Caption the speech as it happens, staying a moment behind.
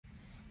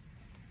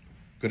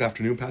Good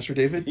afternoon, Pastor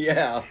David.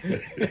 Yeah.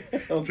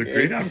 It's a Okay.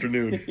 great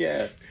afternoon.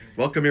 Yeah.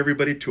 Welcome,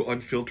 everybody, to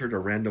Unfiltered, a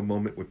random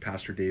moment with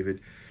Pastor David.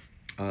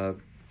 Uh,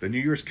 the New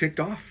Year's kicked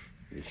off,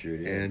 You sure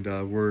did.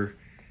 and we're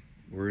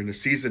in a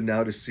season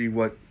now to see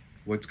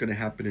what's going to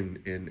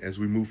happen in as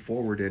we move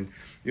forward. And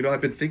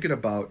I've been thinking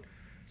about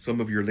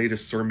some of your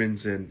latest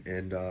sermons, and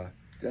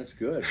That's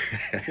good.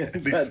 at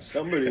Glad least,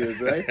 somebody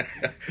is right.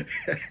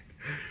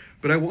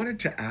 but I wanted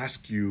to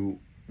ask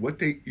you what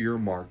the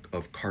earmark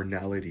of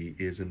carnality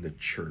is in the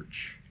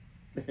church.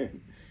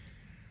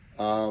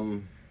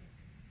 um,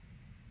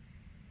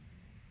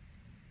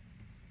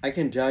 I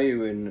can tell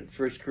you in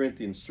 1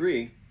 Corinthians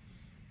 3,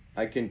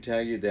 I can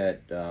tell you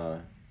that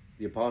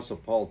the Apostle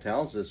Paul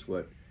tells us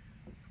what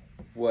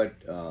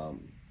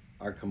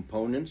are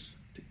components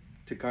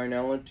to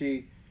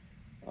carnality.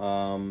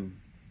 In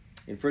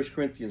 1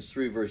 Corinthians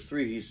 3, verse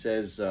 3, he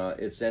says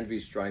it's envy,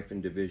 strife,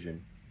 and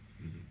division.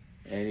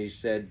 And he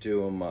said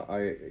to him,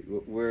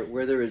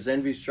 where there is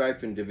envy,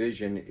 strife, and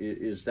division,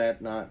 is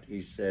that not,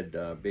 he said,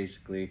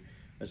 basically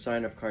a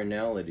sign of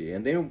carnality?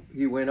 And then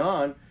he went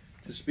on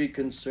to speak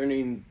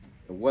concerning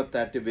what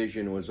that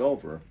division was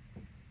over.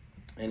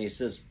 And he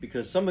says,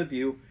 because some of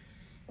you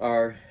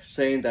are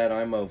saying that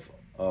I'm of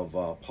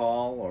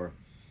Paul, or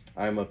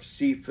I'm of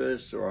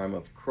Cephas, or I'm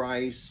of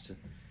Christ.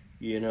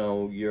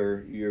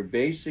 You're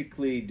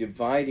basically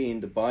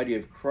dividing the body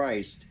of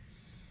Christ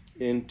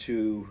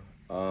into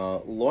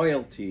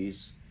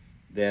loyalties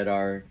that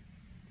are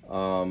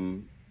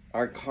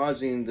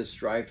causing the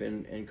strife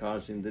and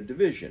causing the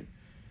division.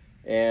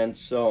 And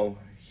so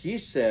he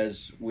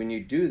says, when you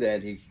do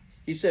that,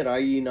 he said, are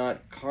ye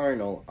not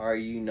carnal? Are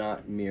ye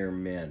not mere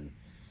men?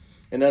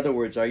 In other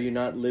words, are you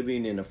not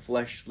living in a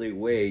fleshly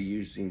way,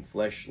 using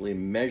fleshly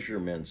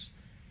measurements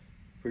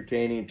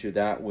pertaining to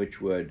that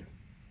which would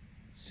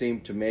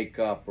seem to make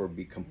up or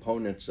be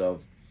components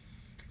of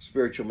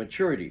spiritual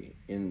maturity?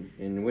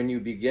 And when you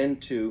begin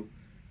to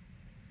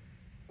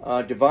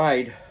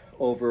divide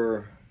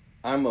over,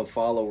 I'm a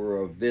follower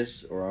of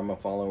this or I'm a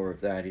follower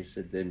of that, he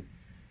said, then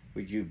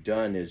what you've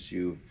done is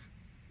you've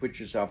put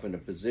yourself in a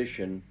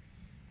position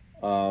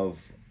of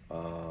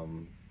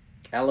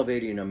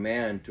elevating a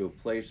man to a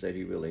place that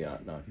he really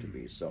ought not to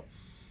be. So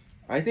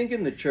I think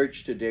in the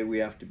church today we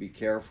have to be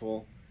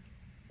careful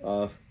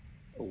of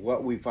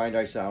what we find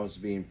ourselves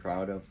being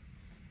proud of.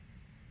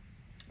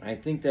 I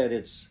think that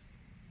it's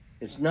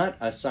not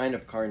a sign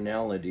of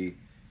carnality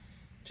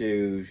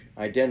to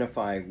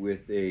identify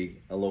with a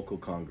local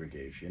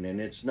congregation, and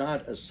it's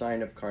not a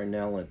sign of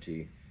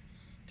carnality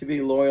to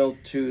be loyal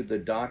to the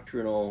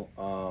doctrinal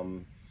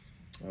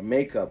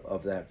makeup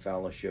of that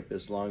fellowship,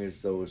 as long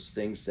as those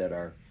things that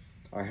are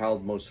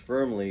held most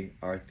firmly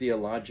are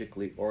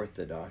theologically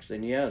orthodox.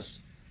 And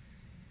yes,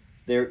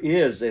 there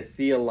is a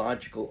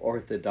theological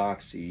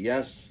orthodoxy.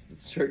 Yes,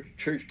 the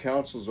church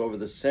councils over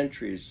the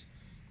centuries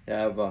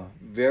have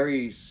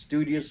very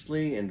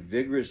studiously and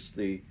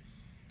vigorously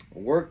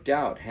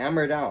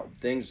hammered out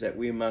things that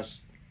we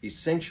must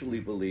essentially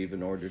believe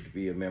in order to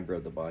be a member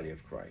of the body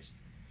of Christ.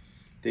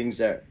 Things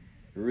that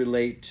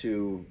relate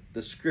to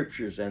the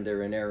scriptures and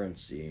their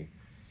inerrancy,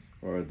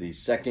 or the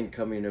second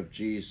coming of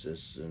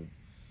Jesus,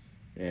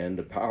 and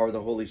the power of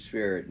the Holy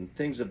Spirit, and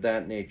things of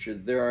that nature.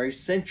 There are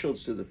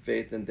essentials to the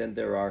faith, and then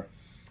there are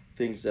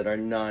things that are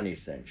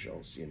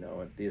non-essentials.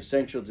 The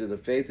essential to the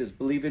faith is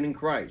believing in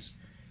Christ,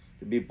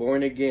 to be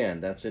born again.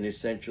 That's an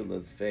essential to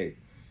the faith.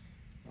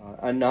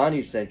 A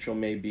non-essential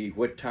may be,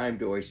 what time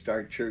do I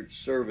start church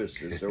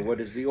services, or what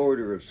is the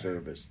order of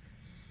service?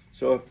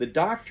 So if the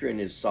doctrine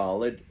is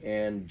solid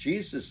and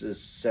Jesus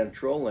is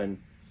central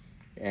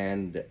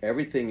and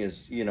everything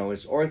is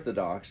is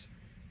orthodox,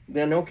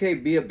 then okay,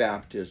 be a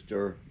Baptist,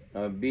 or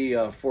be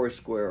a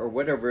Foursquare, or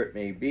whatever it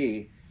may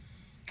be,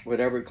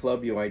 whatever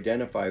club you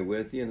identify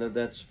with,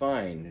 that's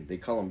fine. They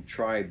call them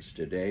tribes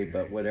today,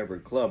 but whatever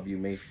club you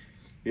may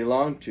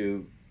belong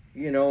to,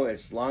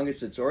 as long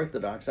as it's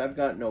orthodox, I've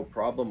got no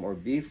problem or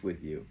beef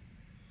with you.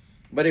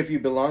 But if you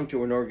belong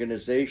to an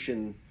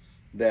organization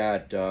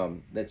that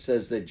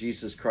says that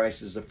Jesus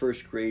Christ is the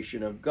first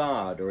creation of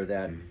God, or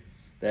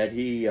that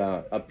he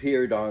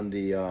appeared on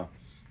the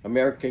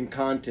American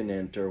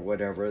continent, or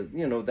whatever,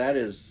 that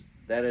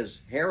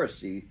is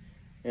heresy,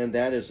 and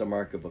that is a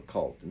mark of a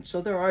cult. And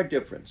so there are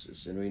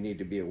differences, and we need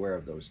to be aware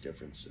of those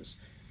differences.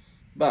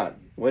 But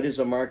what is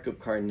a mark of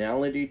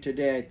carnality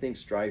today? I think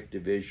strife,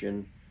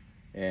 division,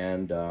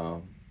 and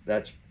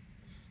that's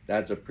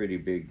a pretty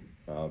big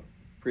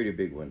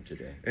one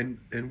today.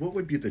 And what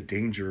would be the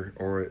danger,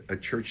 or a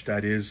church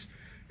that is,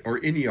 or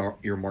any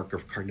earmark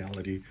of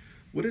carnality?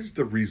 What is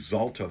the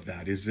result of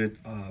that? Is it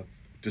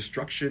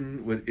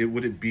destruction?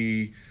 Would it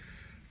be?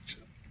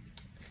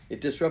 It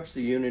disrupts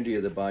the unity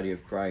of the body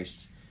of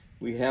Christ.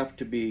 We have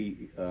to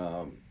be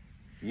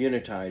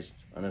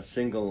unitized on a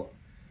single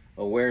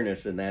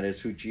awareness, and that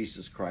is who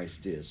Jesus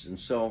Christ is. And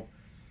so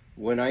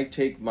when I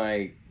take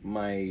my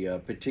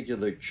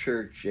particular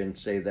church and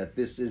say that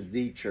this is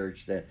the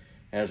church that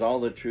has all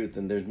the truth,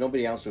 and there's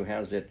nobody else who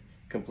has it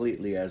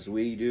completely as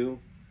we do,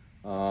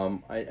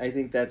 I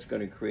think that's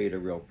going to create a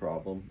real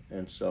problem.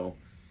 And so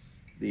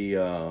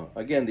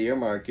again, the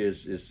earmark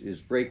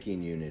is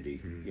breaking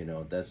unity.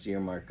 That's the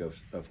earmark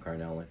of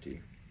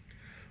carnality.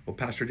 Well,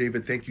 Pastor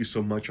David, thank you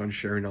so much on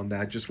sharing on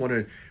that. Just want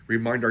to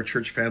remind our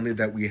church family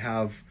that we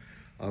have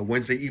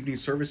Wednesday evening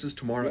services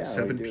tomorrow at Yeah,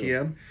 we 7 do.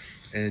 p.m.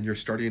 And you're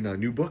starting a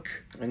new book.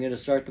 I'm going to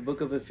start the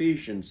book of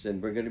Ephesians,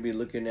 and we're going to be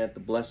looking at the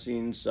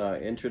blessings,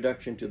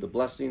 introduction to the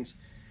blessings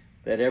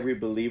that every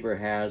believer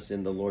has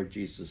in the Lord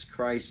Jesus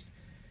Christ.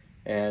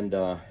 And,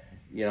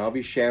 I'll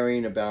be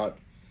sharing about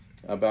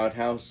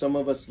how some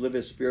of us live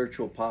as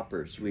spiritual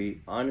paupers.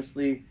 We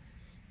honestly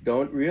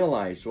don't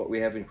realize what we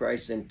have in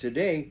Christ. And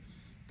today,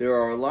 there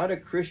are a lot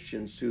of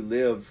Christians who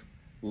live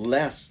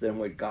less than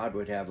what God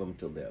would have them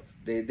to live.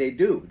 They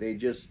do.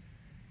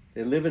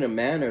 They live in a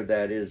manner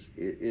that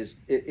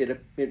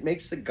it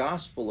makes the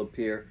gospel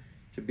appear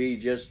to be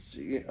just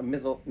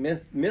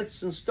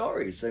myths and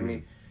stories. I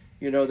mean,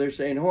 they're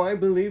saying, "Oh, I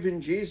believe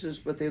in Jesus,"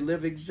 but they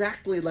live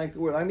exactly like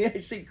the world. I mean, I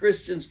see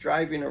Christians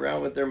driving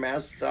around with their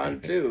masks on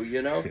too,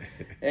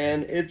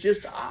 and it's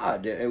just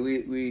odd.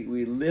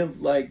 We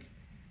live like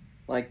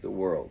the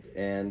world,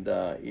 and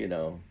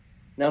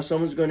Now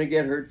someone's going to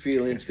get hurt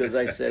feelings because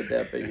I said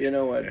that, but you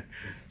know what?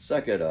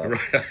 Suck it up.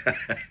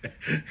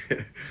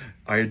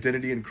 Our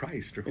identity in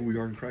Christ, or who we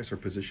are in Christ, our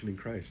position in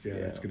Christ. Yeah,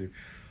 Yeah. that's good.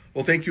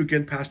 Well, thank you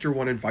again, Pastor.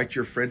 Want to invite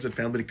your friends and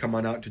family to come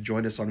on out to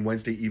join us on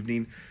Wednesday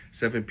evening,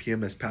 7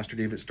 p.m. as Pastor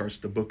David starts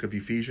the book of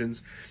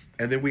Ephesians.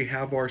 And then we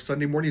have our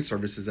Sunday morning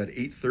services at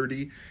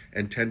 8:30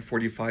 and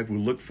 10:45. We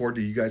look forward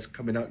to you guys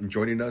coming out and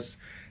joining us.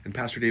 And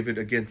Pastor David,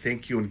 again,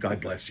 thank you and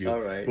God bless you.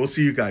 All right. We'll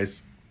see you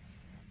guys.